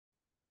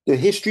The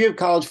History of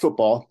College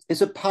Football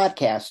is a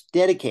podcast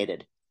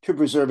dedicated to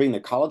preserving the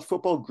college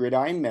football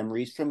gridiron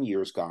memories from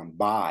years gone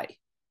by.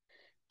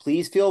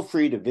 Please feel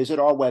free to visit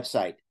our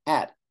website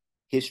at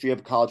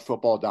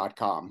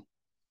historyofcollegefootball.com.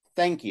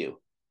 Thank you.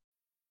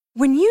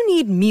 When you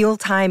need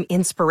mealtime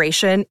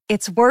inspiration,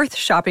 it's worth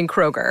shopping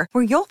Kroger,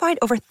 where you'll find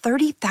over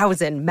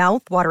 30,000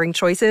 mouth-watering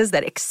choices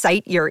that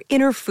excite your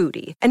inner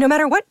foodie. And no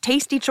matter what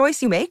tasty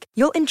choice you make,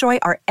 you'll enjoy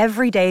our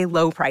everyday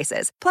low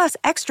prices, plus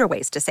extra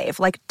ways to save,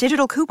 like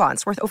digital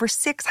coupons worth over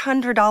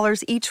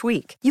 $600 each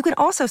week. You can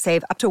also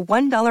save up to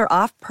 $1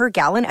 off per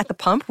gallon at the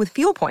pump with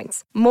fuel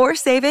points. More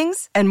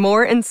savings and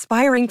more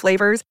inspiring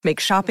flavors make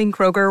shopping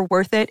Kroger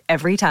worth it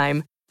every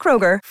time.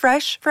 Kroger,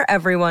 fresh for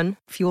everyone.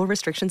 Fuel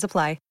restrictions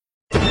apply.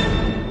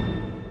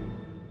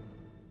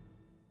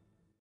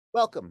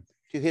 Welcome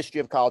to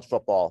History of College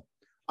Football.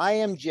 I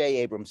am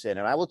Jay Abramson,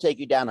 and I will take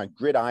you down a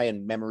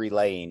gridiron memory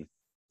lane.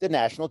 The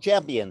national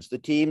champions, the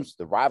teams,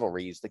 the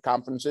rivalries, the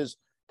conferences,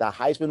 the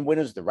Heisman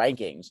winners, the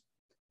rankings.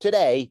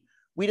 Today,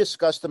 we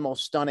discuss the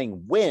most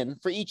stunning win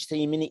for each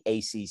team in the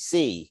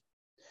ACC.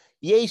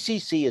 The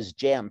ACC is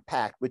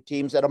jam-packed with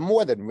teams that are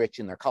more than rich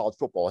in their college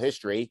football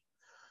history.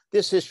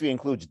 This history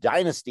includes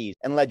dynasties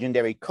and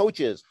legendary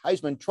coaches,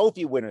 Heisman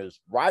Trophy winners,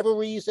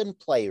 rivalries, and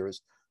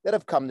players that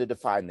have come to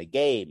define the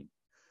game.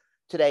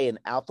 Today, in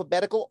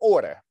alphabetical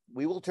order,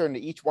 we will turn to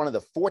each one of the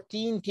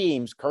 14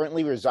 teams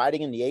currently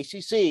residing in the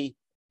ACC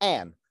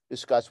and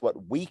discuss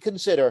what we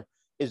consider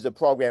is the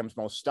program's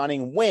most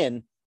stunning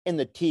win in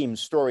the team's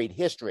storied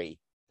history.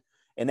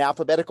 In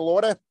alphabetical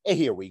order,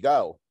 here we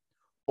go.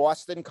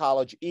 Boston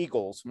College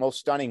Eagles, most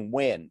stunning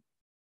win.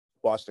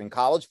 Boston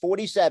College,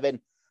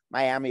 47.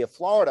 Miami of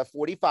Florida,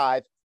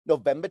 45.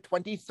 November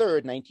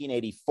 23rd,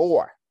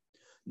 1984.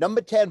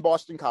 Number 10,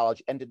 Boston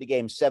College entered the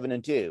game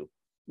 7-2.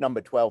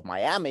 Number 12,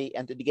 Miami,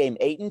 entered the game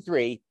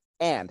 8-3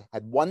 and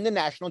had won the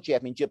national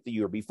championship the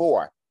year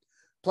before.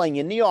 Playing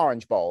in the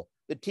Orange Bowl,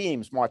 the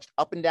teams marched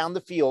up and down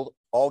the field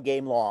all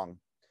game long.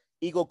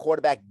 Eagle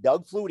quarterback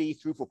Doug Flutie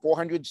threw for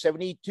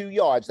 472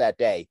 yards that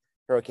day.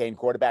 Hurricane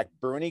quarterback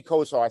Bernie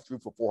Kosar threw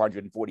for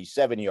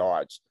 447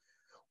 yards.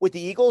 With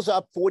the Eagles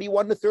up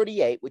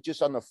 41-38, with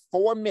just under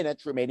 4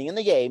 minutes remaining in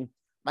the game,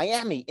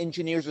 Miami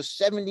engineers a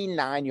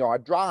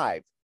 79-yard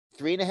drive.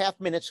 3.5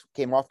 minutes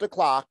came off the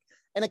clock,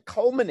 and it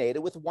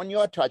culminated with a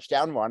 1-yard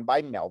touchdown run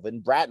by Melvin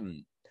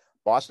Bratton.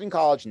 Boston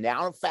College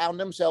now found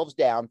themselves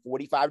down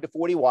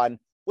 45-41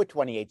 with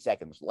 28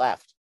 seconds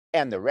left.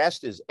 And the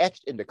rest is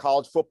etched into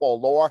college football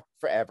lore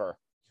forever.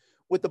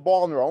 With the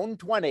ball in their own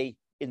 20,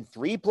 in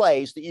 3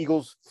 plays, the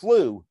Eagles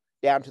flew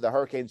down to the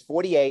Hurricanes'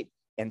 48,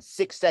 and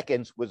 6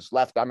 seconds was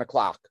left on the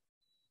clock.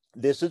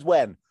 This is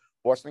when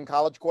Boston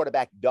College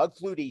quarterback Doug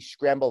Flutie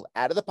scrambled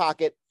out of the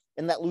pocket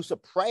and let loose a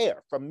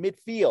prayer from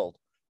midfield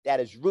that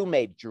his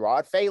roommate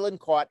Gerard Phelan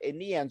caught in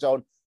the end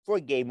zone for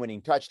a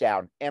game-winning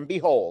touchdown. And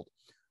behold,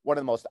 one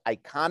of the most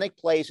iconic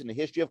plays in the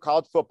history of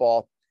college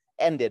football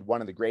ended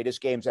one of the greatest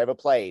games ever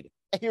played.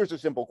 Here's a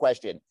simple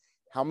question.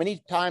 How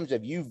many times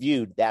have you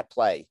viewed that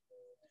play?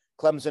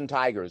 Clemson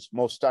Tigers,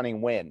 most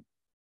stunning win.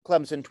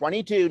 Clemson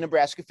 22,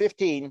 Nebraska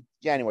 15,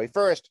 January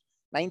 1st,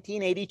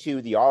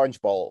 1982, the Orange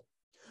Bowl.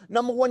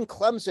 Number 1,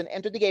 Clemson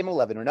entered the game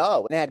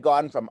 11-0 and had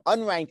gone from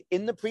unranked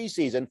in the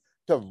preseason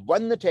to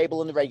run the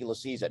table in the regular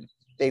season.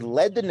 They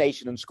led the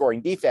nation in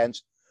scoring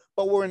defense,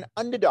 but were an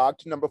underdog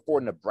to number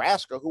 4,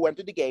 Nebraska, who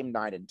entered the game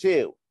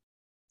 9-2.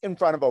 In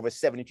front of over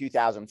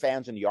 72,000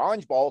 fans in the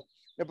Orange Bowl,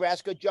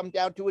 Nebraska jumped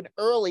out to an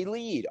early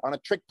lead on a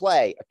trick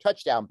play, a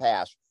touchdown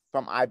pass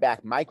from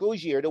I-back Mike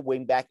Rozier to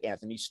wingback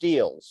Anthony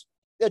Steele.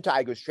 The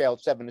Tigers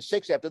trailed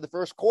 7-6 after the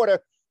first quarter,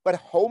 but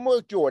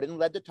Homer Jordan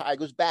led the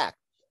Tigers back.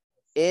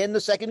 In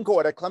the second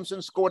quarter,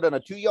 Clemson scored on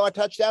a 2-yard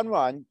touchdown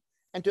run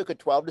and took a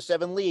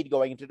 12-7 lead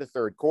going into the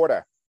third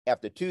quarter.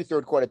 After 2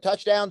 third-quarter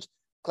touchdowns,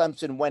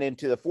 Clemson went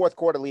into the fourth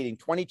quarter leading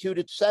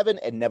 22-7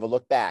 and never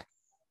looked back.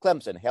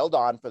 Clemson held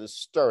on for the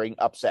stirring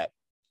upset.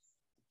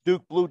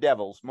 Duke Blue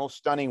Devils, most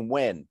stunning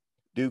win.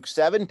 Duke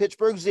 7,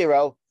 Pittsburgh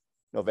 0,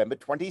 November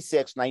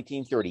 26,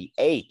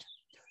 1938.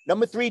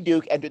 Number 3,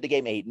 Duke entered the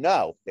game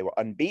 8-0. They were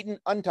unbeaten,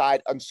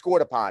 untied,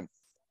 unscored upon,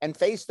 and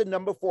faced the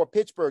number 4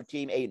 Pittsburgh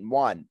team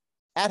 8-1.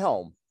 At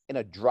home, in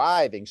a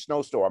driving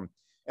snowstorm,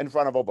 in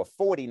front of over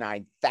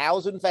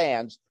 49,000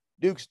 fans,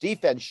 Duke's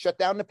defense shut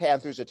down the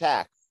Panthers'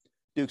 attack.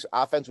 Duke's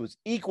offense was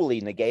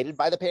equally negated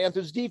by the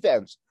Panthers'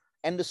 defense,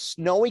 and the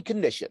snowy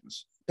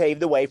conditions paved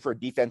the way for a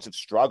defensive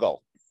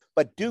struggle.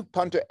 But Duke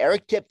punter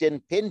Eric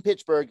Tipton pinned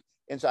Pittsburgh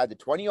inside the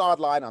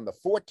 20-yard line on the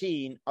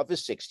 14 of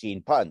his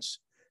 16 punts.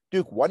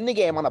 Duke won the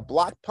game on a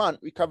blocked punt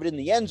recovered in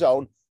the end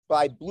zone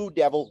by Blue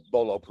Devil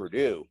Bolo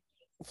Purdue.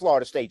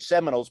 Florida State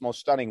Seminoles' most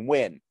stunning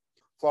win.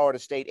 Florida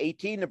State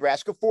 18,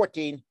 Nebraska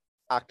 14,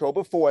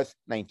 October 4th,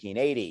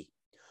 1980.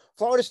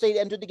 Florida State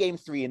entered the game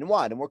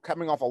 3-1 and were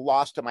coming off a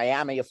loss to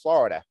Miami of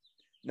Florida.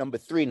 Number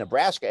 3,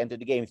 Nebraska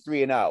entered the game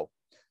 3-0.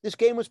 This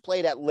game was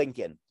played at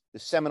Lincoln. The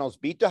Seminoles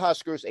beat the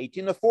Huskers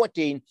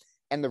 18-14,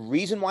 and the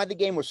reason why the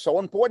game was so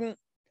important?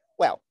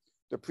 Well,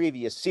 the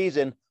previous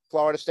season,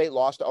 Florida State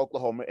lost to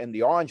Oklahoma in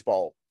the Orange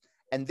Bowl,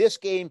 and this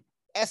game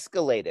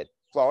escalated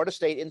Florida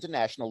State into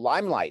national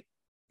limelight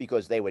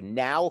because they were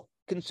now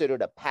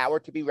considered a power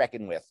to be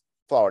reckoned with.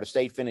 Florida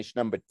State finished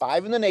number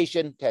 5 in the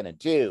nation,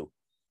 10-2.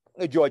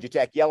 The Georgia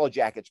Tech Yellow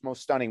Jackets'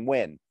 most stunning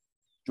win.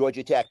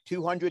 Georgia Tech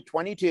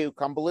 222,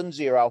 Cumberland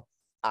 0,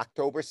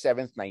 October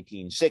 7th,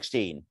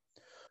 1916.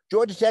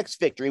 Georgia Tech's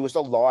victory was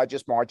the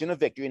largest margin of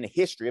victory in the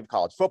history of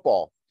college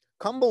football.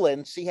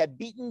 Cumberland had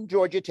beaten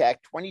Georgia Tech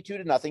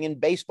 22-0 in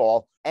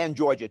baseball, and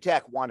Georgia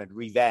Tech wanted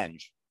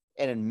revenge.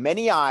 And in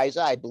many eyes,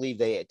 I believe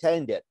they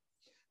attended it.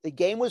 The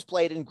game was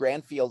played in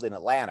Grant Field in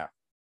Atlanta.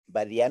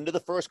 By the end of the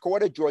first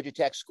quarter, Georgia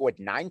Tech scored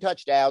 9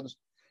 touchdowns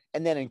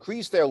and then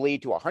increased their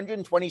lead to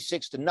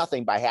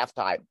 126-0 by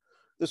halftime.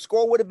 The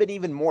score would have been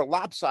even more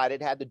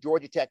lopsided had the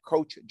Georgia Tech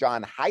coach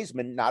John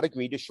Heisman not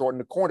agreed to shorten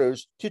the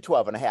quarters to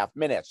 12.5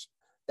 minutes.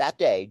 That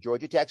day,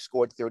 Georgia Tech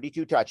scored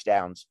 32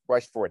 touchdowns,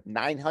 rushed for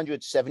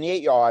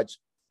 978 yards,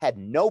 had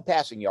no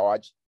passing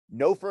yards,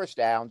 no first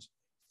downs,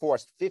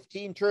 forced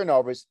 15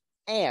 turnovers,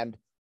 and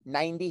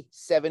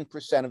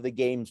 97% of the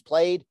games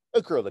played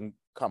occurred in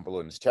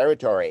Cumberland's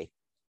territory.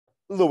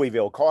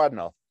 Louisville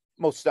Cardinal,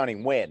 most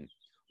stunning win.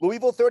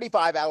 Louisville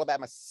 35,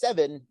 Alabama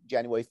 7,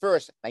 January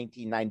 1st,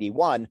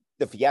 1991,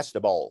 the Fiesta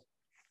Bowl.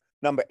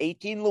 Number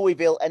 18,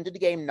 Louisville ended the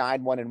game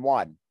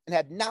 9-1-1 and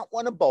had not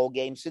won a bowl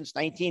game since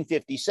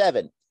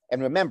 1957.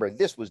 And remember,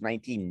 this was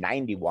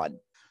 1991.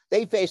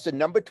 They faced a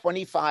number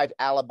 25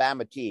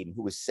 Alabama team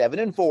who was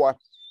 7-4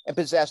 and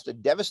possessed a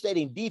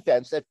devastating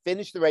defense that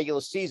finished the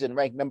regular season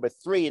ranked number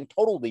 3 in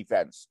total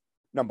defense,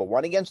 number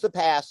 1 against the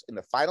pass in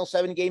the final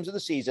 7 games of the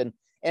season,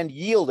 and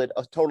yielded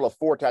a total of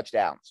 4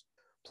 touchdowns.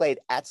 Played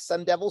at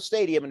Sun Devil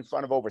Stadium in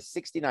front of over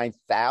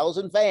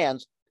 69,000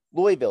 fans,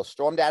 Louisville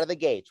stormed out of the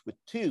gates with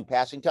 2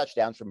 passing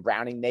touchdowns from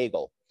Browning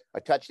Nagel,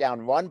 a touchdown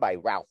run by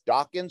Ralph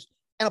Dawkins,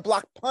 and a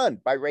blocked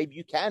punt by Ray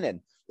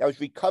Buchanan that was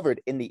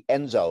recovered in the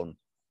end zone.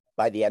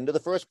 By the end of the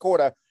first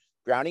quarter,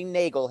 Browning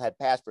Nagel had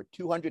passed for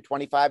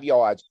 225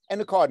 yards, and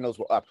the Cardinals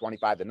were up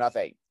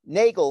 25-0.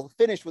 Nagel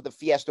finished with a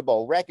Fiesta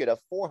Bowl record of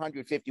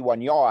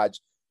 451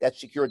 yards that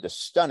secured the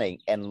stunning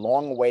and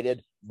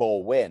long-awaited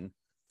bowl win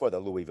for the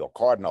Louisville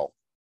Cardinal.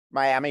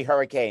 Miami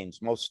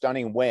Hurricanes, most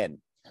stunning win.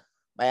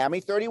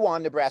 Miami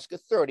 31, Nebraska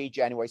 30,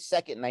 January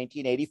 2nd,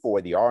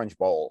 1984, the Orange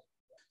Bowl.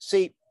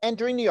 See,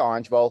 entering the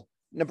Orange Bowl,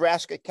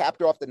 Nebraska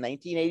capped off the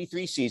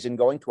 1983 season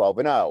going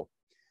 12-0.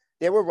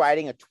 They were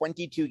riding a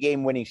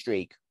 22-game winning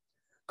streak.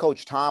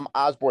 Coach Tom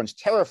Osborne's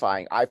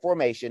terrifying I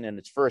formation in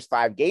its first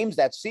 5 games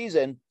that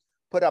season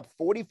put up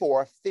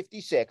 44,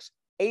 56,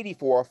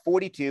 84,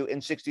 42,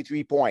 and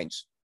 63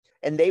 points.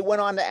 And they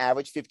went on to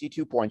average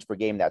 52 points per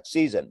game that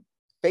season.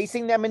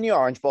 Facing them in the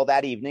Orange Bowl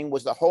that evening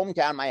was the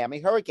hometown Miami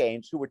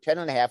Hurricanes, who were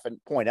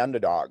 10.5-point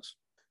underdogs.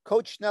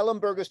 Coach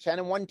Schnellenberger's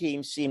 10-1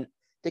 team seemed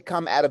to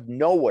come out of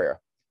nowhere.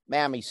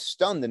 Miami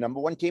stunned the number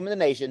 1 team in the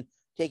nation,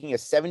 taking a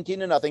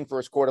 17-0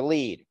 first quarter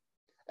lead.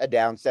 A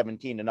down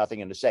 17-0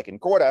 in the second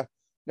quarter,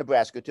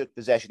 Nebraska took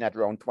possession at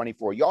their own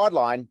 24-yard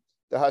line.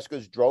 The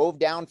Huskers drove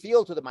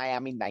downfield to the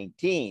Miami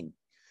 19.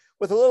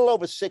 With a little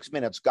over 6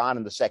 minutes gone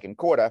in the second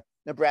quarter,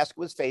 Nebraska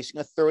was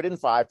facing a 3rd and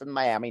 5 from the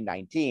Miami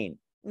 19.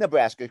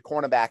 Nebraska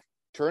cornerback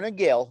Turner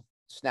Gill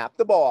snapped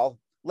the ball,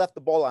 left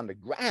the ball on the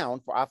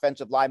ground for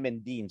offensive lineman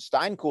Dean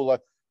Steinkuhler,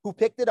 who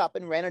picked it up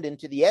and ran it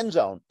into the end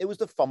zone. It was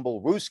the fumble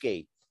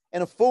Ruski,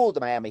 and it fooled the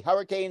Miami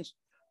Hurricanes,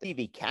 the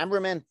TV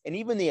cameraman, and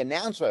even the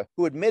announcer,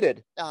 who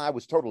admitted, I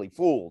was totally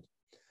fooled.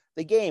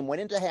 The game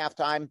went into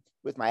halftime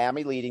with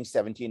Miami leading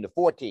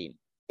 17-14.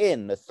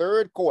 In the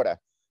third quarter,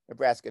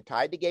 Nebraska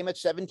tied the game at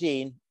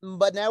 17,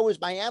 but now it was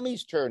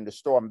Miami's turn to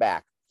storm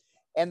back.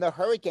 And the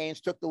Hurricanes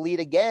took the lead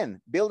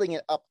again, building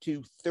it up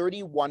to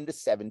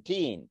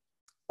 31-17.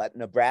 But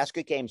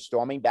Nebraska came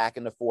storming back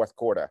in the fourth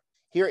quarter.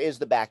 Here is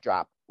the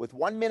backdrop. With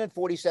 1 minute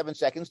 47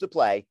 seconds to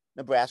play,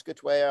 Nebraska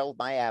trailed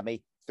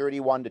Miami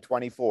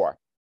 31-24.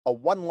 A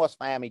one-loss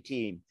Miami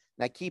team.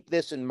 Now keep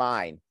this in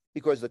mind,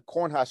 because the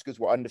Cornhuskers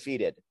were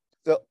undefeated.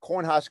 The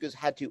Cornhuskers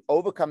had to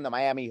overcome the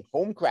Miami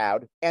home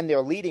crowd, and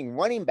their leading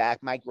running back,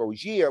 Mike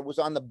Rozier, was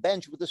on the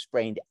bench with a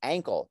sprained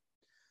ankle.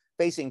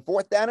 Facing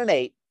 4th down and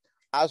 8,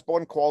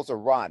 Osborne calls a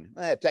run.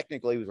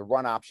 Technically, it was a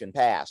run option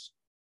pass.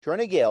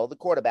 Turner Gill, the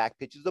quarterback,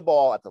 pitches the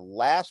ball at the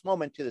last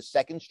moment to the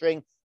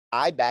second-string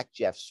I-back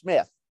Jeff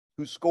Smith,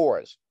 who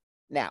scores.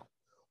 Now,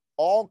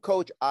 all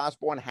Coach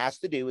Osborne has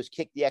to do is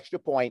kick the extra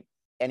point,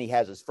 and he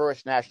has his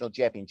first national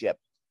championship.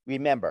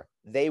 Remember,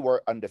 they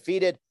were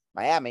undefeated.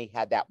 Miami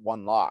had that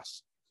one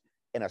loss.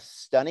 In a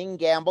stunning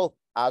gamble,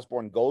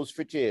 Osborne goes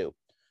for 2.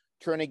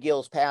 Turner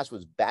Gill's pass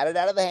was batted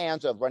out of the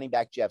hands of running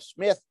back Jeff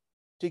Smith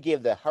to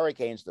give the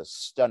Hurricanes the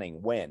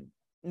stunning win.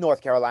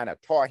 North Carolina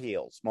Tar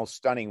Heels, most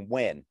stunning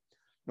win.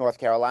 North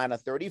Carolina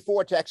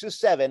 34, Texas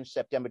 7,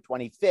 September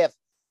 25th,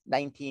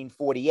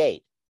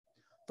 1948.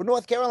 For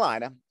North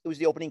Carolina, it was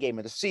the opening game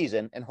of the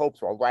season, and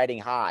hopes were riding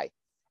high,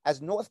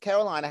 as North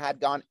Carolina had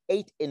gone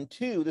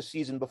 8-2 the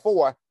season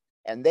before,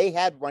 and they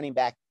had running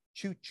back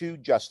Choo Choo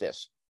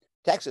Justice.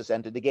 Texas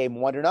entered the game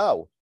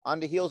 1-0 on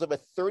the heels of a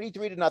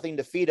 33-0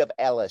 defeat of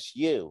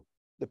LSU.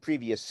 The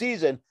previous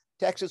season,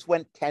 Texas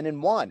went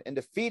 10-1 and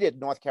defeated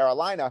North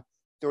Carolina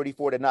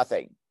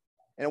 34-0.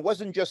 And it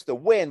wasn't just the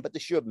win, but the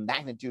sheer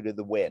magnitude of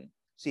the win.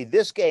 See,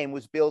 this game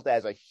was built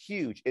as a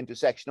huge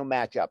intersectional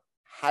matchup,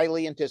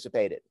 highly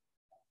anticipated.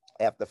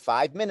 After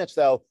 5 minutes,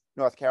 though,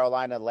 North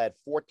Carolina led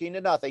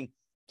 14-0,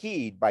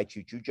 keyed by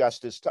Choo-Choo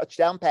Justice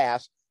touchdown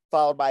pass,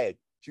 followed by a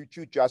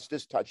Choo-Choo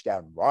Justice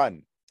touchdown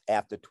run.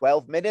 After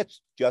 12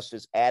 minutes,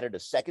 Justice added a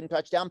second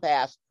touchdown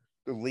pass.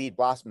 The lead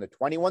blossomed to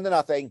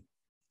 21-0,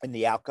 and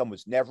the outcome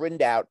was never in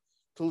doubt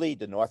to lead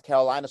the North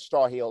Carolina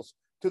Star Heels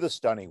to the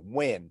stunning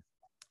win.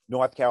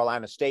 North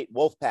Carolina State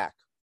Wolfpack,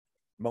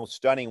 most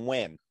stunning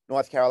win.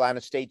 North Carolina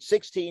State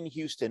 16,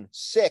 Houston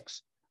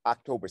 6,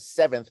 October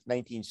 7th,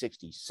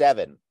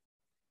 1967.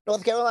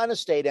 North Carolina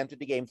State entered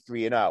the game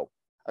 3-0,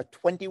 a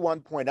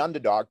 21-point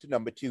underdog to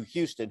number 2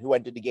 Houston, who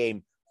entered the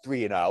game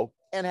 3-0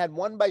 and had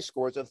won by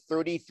scores of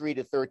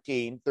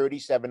 33-13,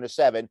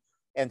 37-7,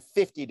 and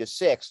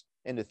 50-6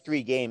 in the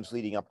 3 games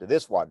leading up to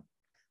this one.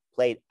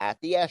 Played at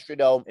the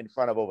Astrodome in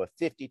front of over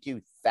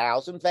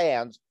 52,000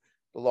 fans,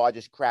 the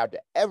largest crowd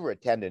to ever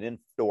attend an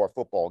indoor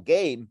football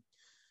game,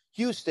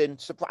 Houston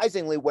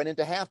surprisingly went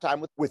into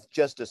halftime with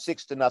just a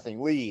 6-0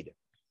 lead.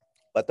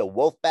 But the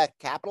Wolfpack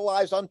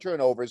capitalized on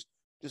turnovers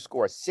to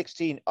score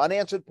 16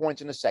 unanswered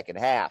points in the second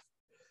half.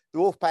 The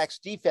Wolfpack's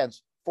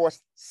defense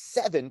forced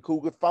 7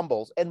 Cougar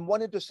fumbles and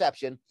 1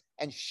 interception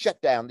and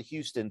shut down the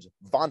Houston's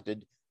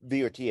vaunted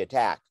VRT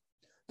attack.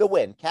 The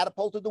win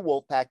catapulted the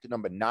Wolfpack to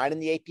number 9 in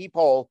the AP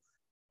poll,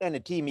 and the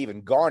team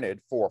even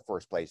garnered 4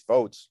 first-place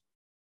votes.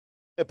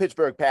 The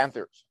Pittsburgh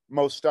Panthers,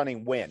 most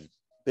stunning win.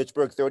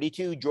 Pittsburgh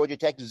 32, Georgia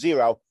Tech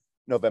 0,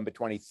 November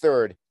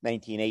 23rd,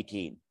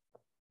 1918.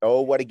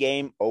 Oh, what a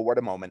game. Oh, what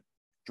a moment.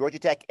 Georgia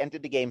Tech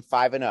entered the game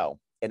 5-0,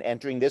 and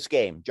entering this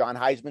game, John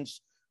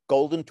Heisman's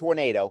Golden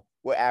Tornado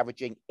were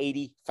averaging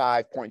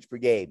 85 points per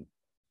game,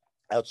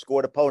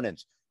 outscored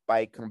opponents by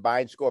a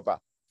combined score of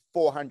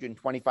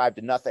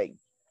 425-0,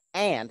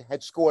 and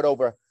had scored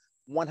over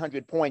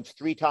 100 points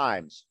 3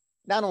 times.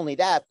 Not only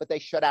that, but they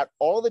shut out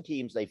all the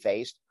teams they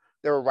faced.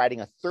 They were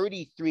riding a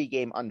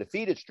 33-game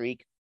undefeated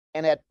streak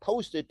and had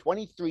posted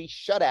 23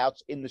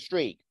 shutouts in the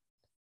streak.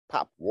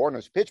 Pop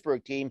Warner's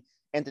Pittsburgh team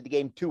entered the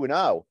game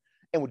 2-0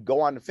 and would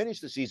go on to finish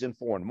the season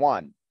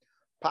 4-1.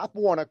 Pop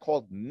Warner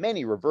called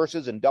many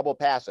reverses and double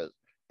passes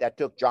that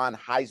took John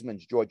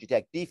Heisman's Georgia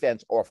Tech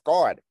defense off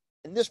guard,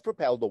 and this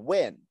propelled the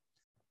win.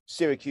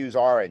 Syracuse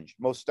Orange,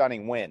 most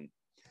stunning win.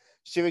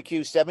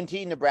 Syracuse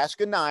 17,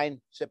 Nebraska 9,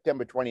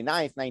 September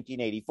 29th,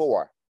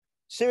 1984.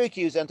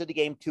 Syracuse entered the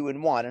game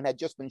 2-1 and had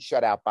just been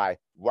shut out by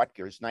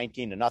Rutgers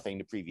 19-0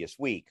 the previous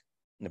week.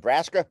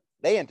 Nebraska,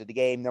 they entered the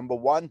game number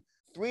 1,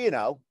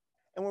 3-0,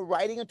 and were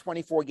riding a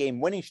 24-game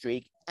winning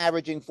streak,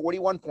 averaging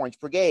 41 points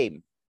per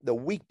game. The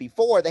week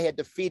before, they had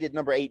defeated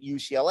number 8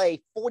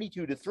 UCLA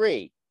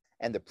 42-3,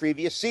 and the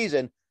previous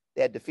season,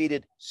 they had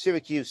defeated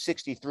Syracuse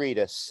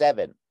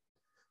 63-7.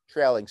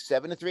 Trailing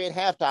 7-3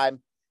 at halftime,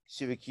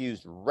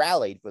 Syracuse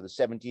rallied for the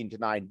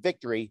 17-9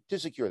 victory to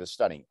secure the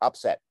stunning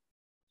upset.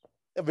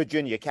 The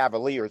Virginia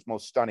Cavaliers'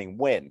 most stunning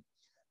win.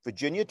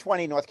 Virginia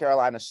 20, North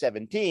Carolina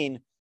 17,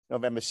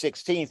 November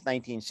 16,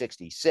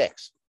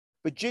 1966.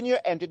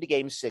 Virginia entered the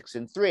game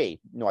 6-3.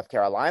 North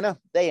Carolina,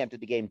 they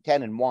entered the game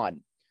 10-1.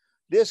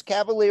 This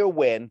Cavalier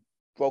win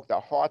broke the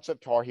hearts of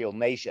Tar Heel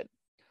Nation.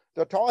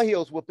 The Tar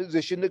Heels were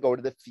positioned to go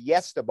to the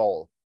Fiesta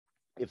Bowl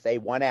if they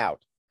won out.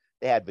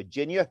 They had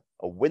Virginia,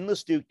 a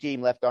winless Duke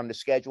team, left on the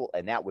schedule,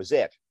 and that was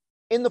it.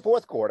 In the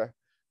fourth quarter,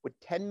 with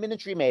 10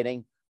 minutes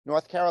remaining,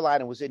 North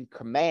Carolina was in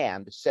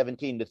command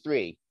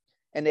 17-3,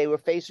 and they were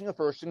facing a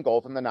first and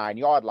goal from the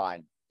 9-yard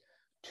line.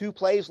 2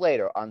 plays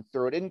later, on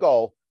 3rd and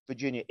goal,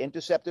 Virginia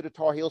intercepted a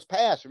Tar Heels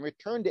pass and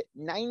returned it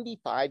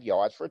 95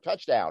 yards for a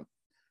touchdown.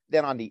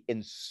 Then on the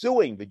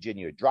ensuing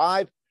Virginia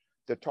drive,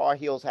 the Tar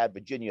Heels had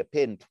Virginia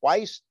pinned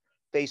twice,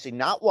 facing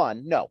not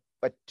 1, no,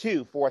 but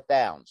 2 fourth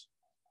downs.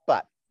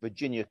 But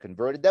Virginia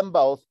converted them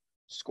both,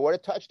 scored a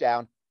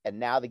touchdown, and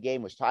now the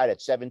game was tied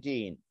at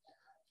 17.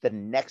 The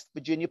next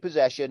Virginia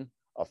possession,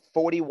 a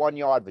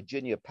 41-yard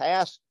Virginia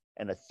pass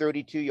and a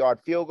 32-yard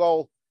field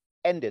goal,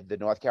 ended the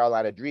North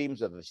Carolina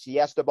dreams of the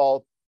Fiesta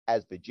Bowl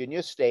as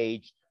Virginia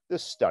staged the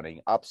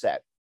stunning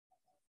upset.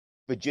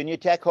 Virginia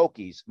Tech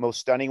Hokies, most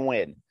stunning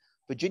win.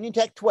 Virginia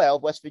Tech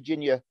 12, West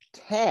Virginia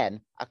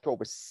 10,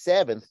 October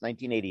 7th,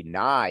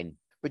 1989.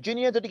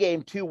 Virginia entered the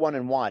game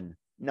 2-1-1.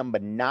 Number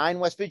 9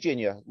 West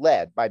Virginia,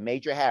 led by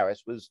Major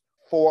Harris, was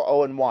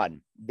 4-0-1.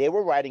 They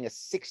were riding a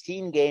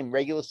 16-game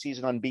regular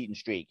season unbeaten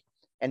streak,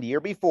 and the year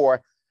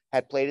before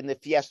had played in the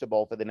Fiesta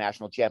Bowl for the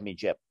national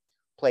championship.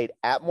 Played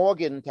at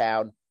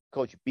Morgantown,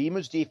 Coach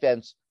Beamer's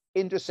defense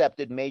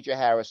intercepted Major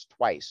Harris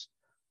twice,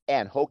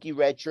 and Hokie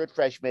redshirt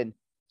freshman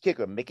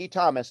kicker Mickey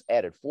Thomas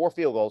added 4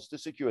 field goals to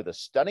secure the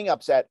stunning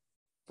upset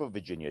for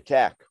Virginia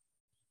Tech.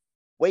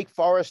 Wake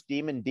Forest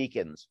Demon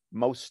Deacons,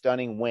 most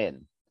stunning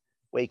win.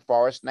 Wake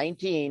Forest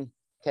 19,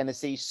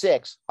 Tennessee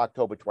 6,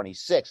 October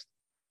 26,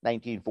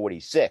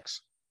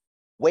 1946.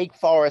 Wake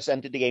Forest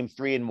entered the game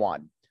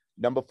 3-1.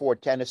 Number 4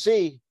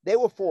 Tennessee, they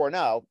were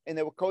 4-0, and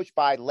they were coached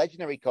by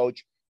legendary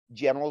coach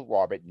General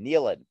Robert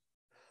Nealon.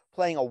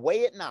 Playing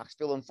away at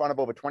Knoxville in front of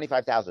over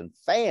 25,000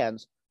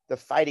 fans, the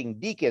Fighting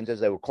Deacons, as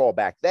they were called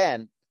back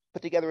then,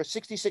 put together a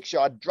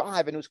 66-yard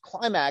drive and it was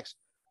climaxed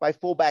by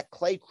fullback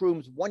Clay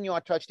Kroom's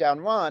 1-yard touchdown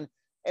run,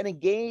 and it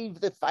gave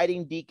the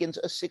Fighting Deacons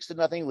a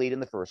 6-0 lead in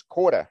the first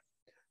quarter.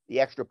 The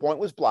extra point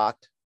was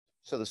blocked,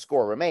 so the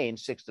score remained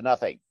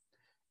 6-0.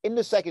 In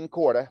the second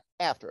quarter,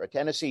 after a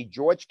Tennessee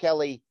George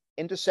Kelly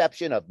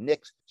interception of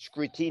Nick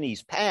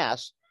Scritini's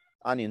pass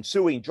on the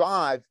ensuing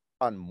drive,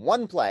 on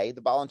one play,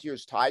 the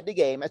Volunteers tied the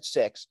game at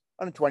 6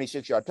 on a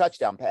 26-yard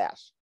touchdown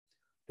pass.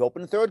 To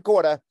open the third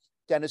quarter,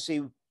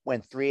 Tennessee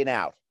went 3 and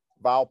out.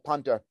 Vol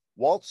punter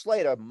Walt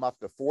Slater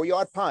muffed a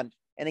 4-yard punt,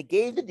 and it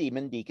gave the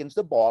Demon Deacons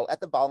the ball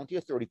at the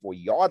Volunteer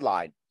 34-yard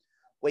line.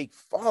 Wake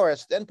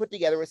Forest then put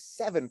together a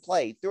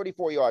 7-play,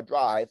 34-yard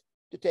drive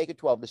to take a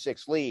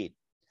 12-6 lead.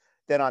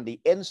 Then on the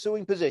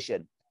ensuing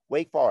position,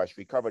 Wake Forest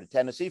recovered a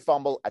Tennessee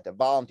fumble at the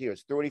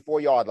Volunteers'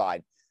 34-yard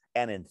line,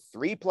 and in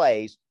 3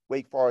 plays,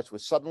 Wake Forest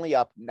was suddenly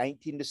up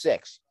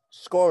 19-6,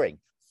 scoring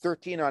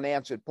 13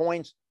 unanswered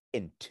points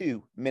in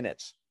 2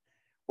 minutes.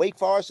 Wake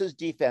Forest's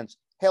defense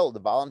held the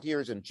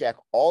Volunteers in check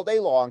all day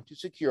long to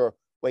secure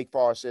Wake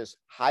Forest's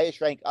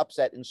highest-ranked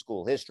upset in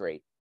school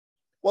history.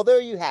 Well,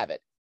 there you have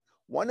it.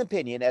 One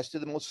opinion as to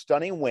the most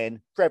stunning win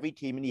for every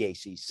team in the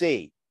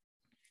ACC.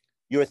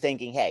 You're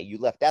thinking, hey, you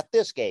left out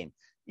this game,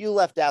 you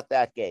left out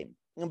that game.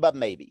 But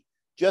maybe,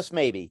 just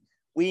maybe,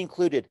 we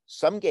included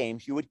some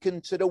games you would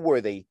consider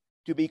worthy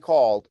to be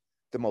called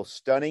the most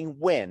stunning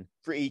win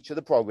for each of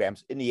the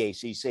programs in the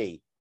ACC.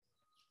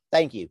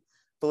 Thank you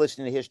for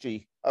listening to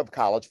History of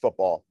College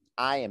Football.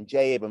 I am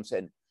Jay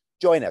Abramson.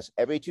 Join us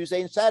every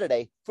Tuesday and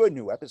Saturday for a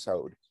new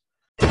episode.